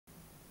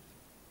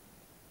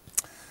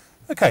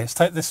Okay, let's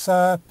take this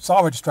SAR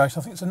registration.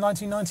 I think it's a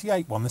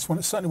 1998 one. This one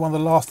is certainly one of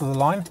the last of the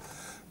line.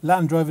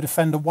 Land Rover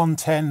Defender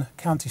 110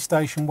 county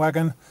station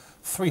wagon,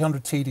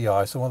 300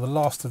 TDI. So one of the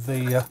last of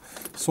the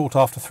sought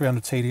after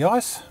 300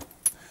 TDIs.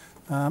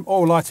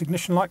 Oil light,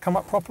 ignition light come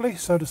up properly,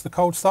 so does the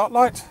cold start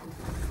light.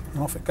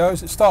 And off it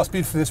goes. It starts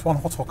beautifully, this one,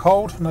 hot or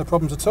cold, no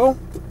problems at all.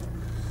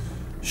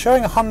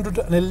 Showing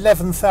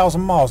 111,000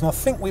 miles, and I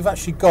think we've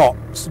actually got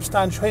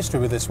substantial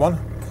history with this one.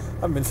 I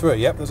haven't been through it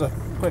yet, but there's a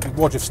great big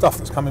wodge of stuff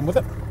that's coming with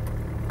it.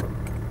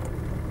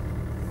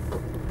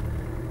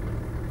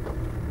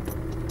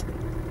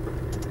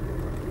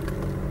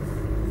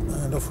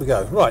 And off we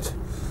go. Right,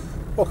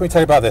 what can we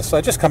tell you about this? So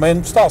just come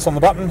in, starts on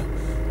the button,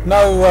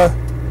 no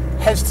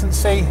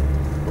hesitancy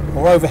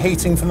or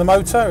overheating from the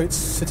motor. It's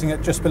sitting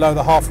at just below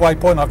the halfway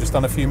point. I've just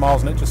done a few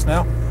miles on it just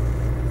now.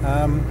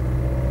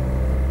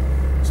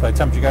 So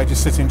temperature gauge is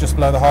sitting just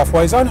below the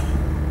halfway zone.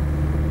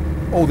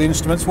 All the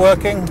instruments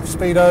working,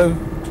 speedo,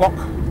 clock,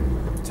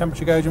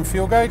 temperature gauge and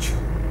fuel gauge.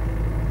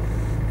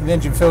 And the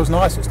engine feels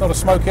nice, it's not a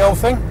smoky old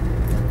thing.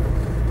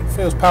 It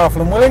feels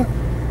powerful and willing.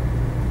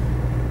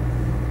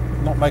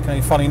 Not making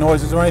any funny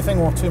noises or anything,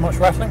 or too much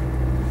rattling.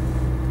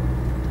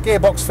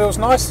 Gearbox feels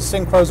nice, the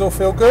synchros all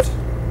feel good.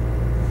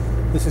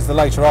 This is the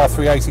later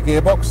R380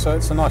 gearbox, so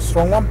it's a nice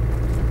strong one.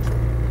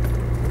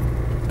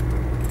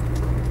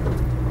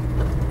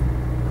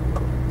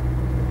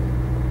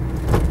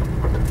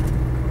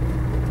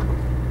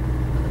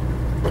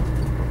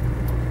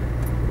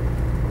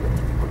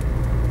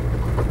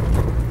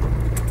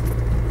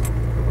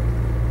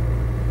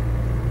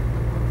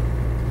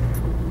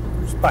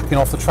 Backing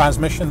off the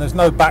transmission, there's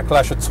no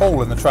backlash at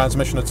all in the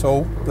transmission at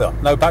all.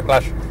 No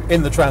backlash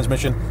in the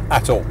transmission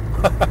at all.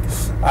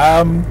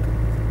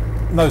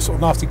 No sort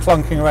of nasty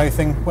clunking or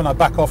anything when I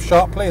back off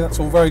sharply, that's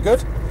all very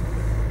good.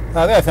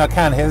 The only thing I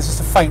can hear is just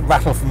a faint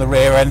rattle from the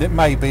rear end. It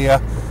may be a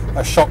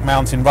shock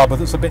mounting rubber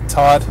that's a bit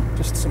tired,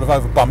 just sort of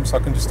over bumps. I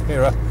can just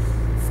hear a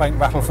faint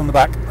rattle from the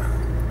back.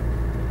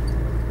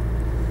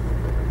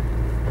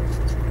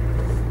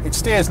 It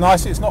steers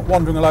nicely, it's not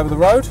wandering all over the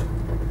road.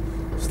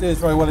 It steers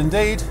very well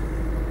indeed.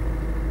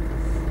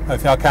 The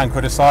only thing I can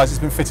criticise, it's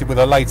been fitted with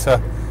a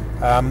later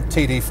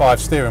TD5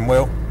 steering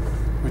wheel,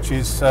 which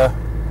is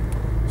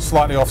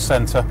slightly off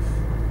centre.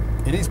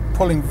 It is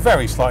pulling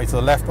very slightly to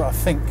the left, but I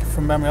think,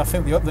 from memory, I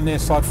think the near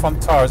side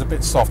front tyre is a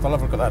bit soft. I'll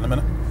have a look at that in a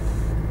minute.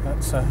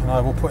 And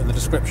I will put in the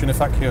description if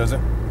that cures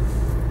it.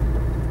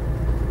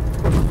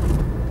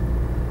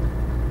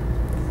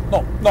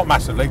 Not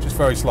massively, just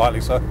very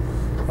slightly so.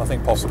 I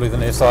think possibly the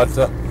near side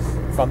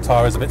front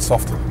tyre is a bit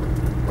soft.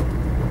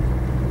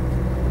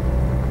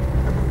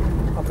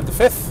 Up into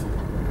fifth.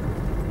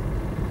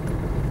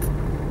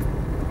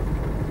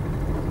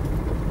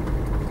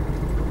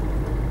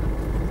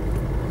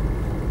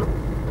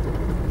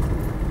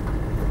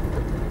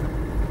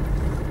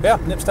 Yeah,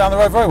 nips down the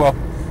road very well.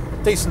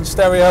 Decent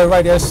stereo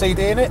radio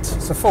CD in it.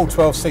 It's a full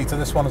 12-seater,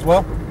 this one as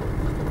well.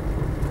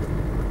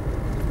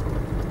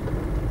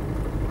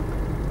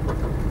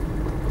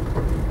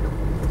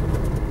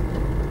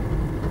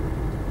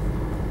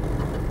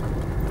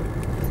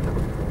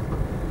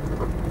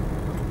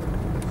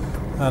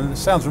 And it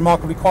sounds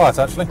remarkably quiet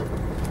actually.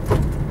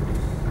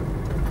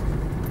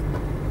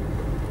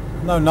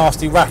 No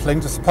nasty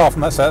rattling, just apart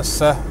from that, so that's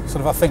sort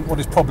of, I think,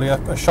 what is probably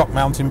a shock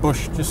mounting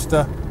bush, just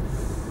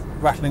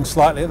rattling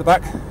slightly at the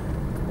back.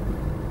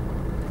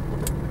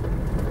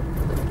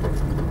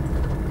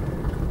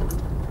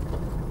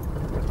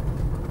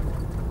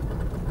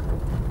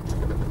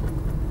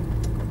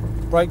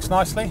 Brakes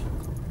nicely.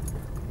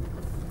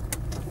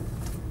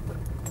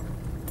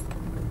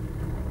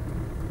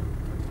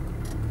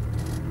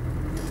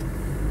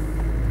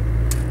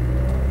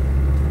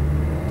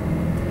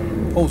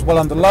 Pulls well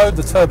under load,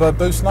 the turbo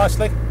boosts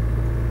nicely.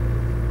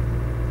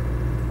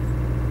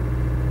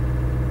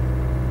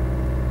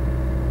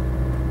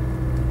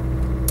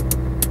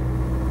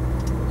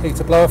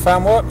 Heater blower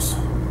fan works.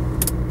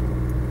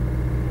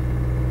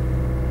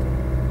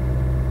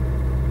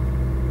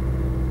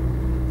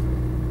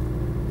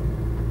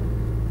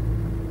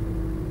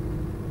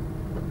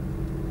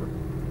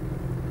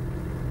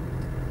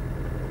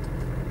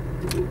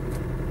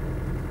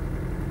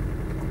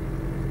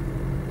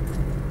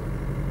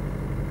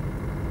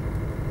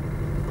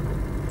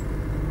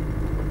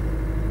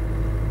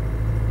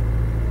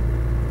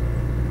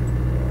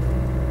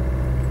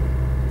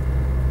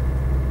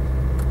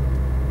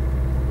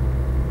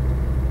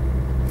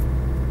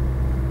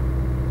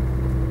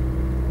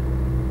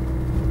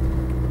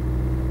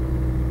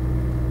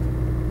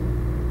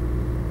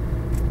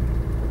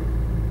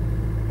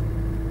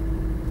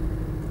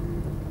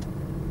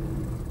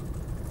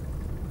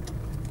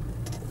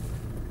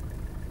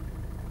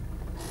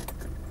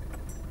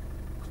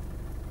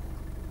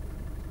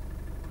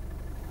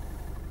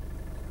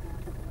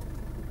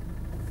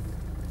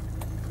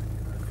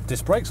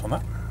 Disc brakes on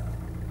that.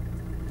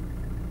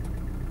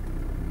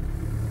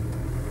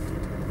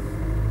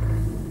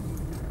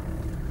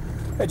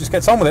 It just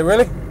gets on with it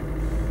really,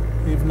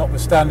 even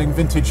notwithstanding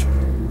vintage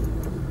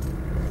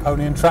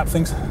pony and trap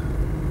things.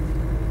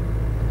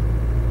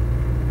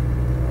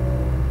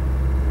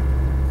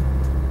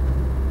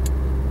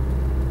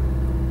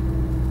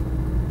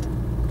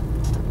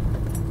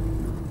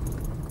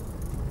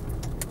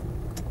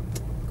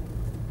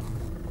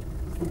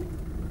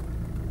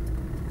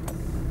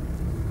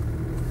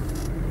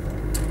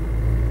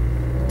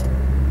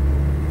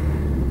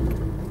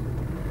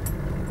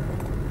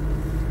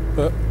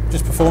 But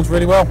just performs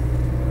really well.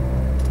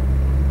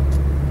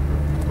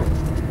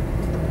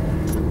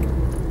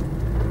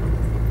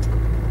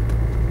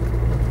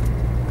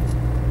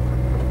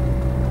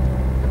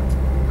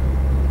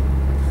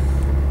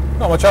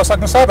 Not much else I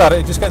can say about it.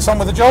 It just gets on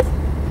with the job.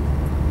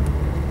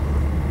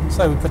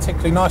 So, with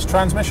particularly nice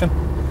transmission.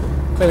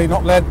 Clearly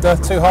not led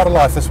too hard a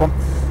life, this one.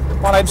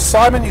 My name's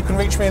Simon. You can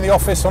reach me in the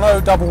office on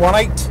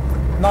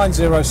 0118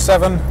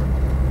 907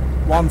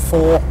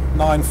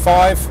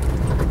 1495.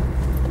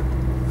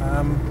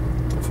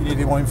 If you need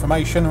any more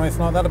information or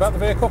anything like that about the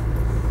vehicle,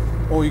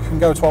 or you can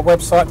go to our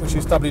website, which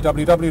is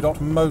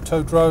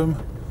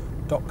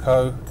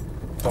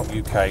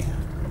www.motodrome.co.uk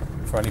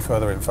for any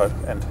further info.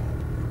 End.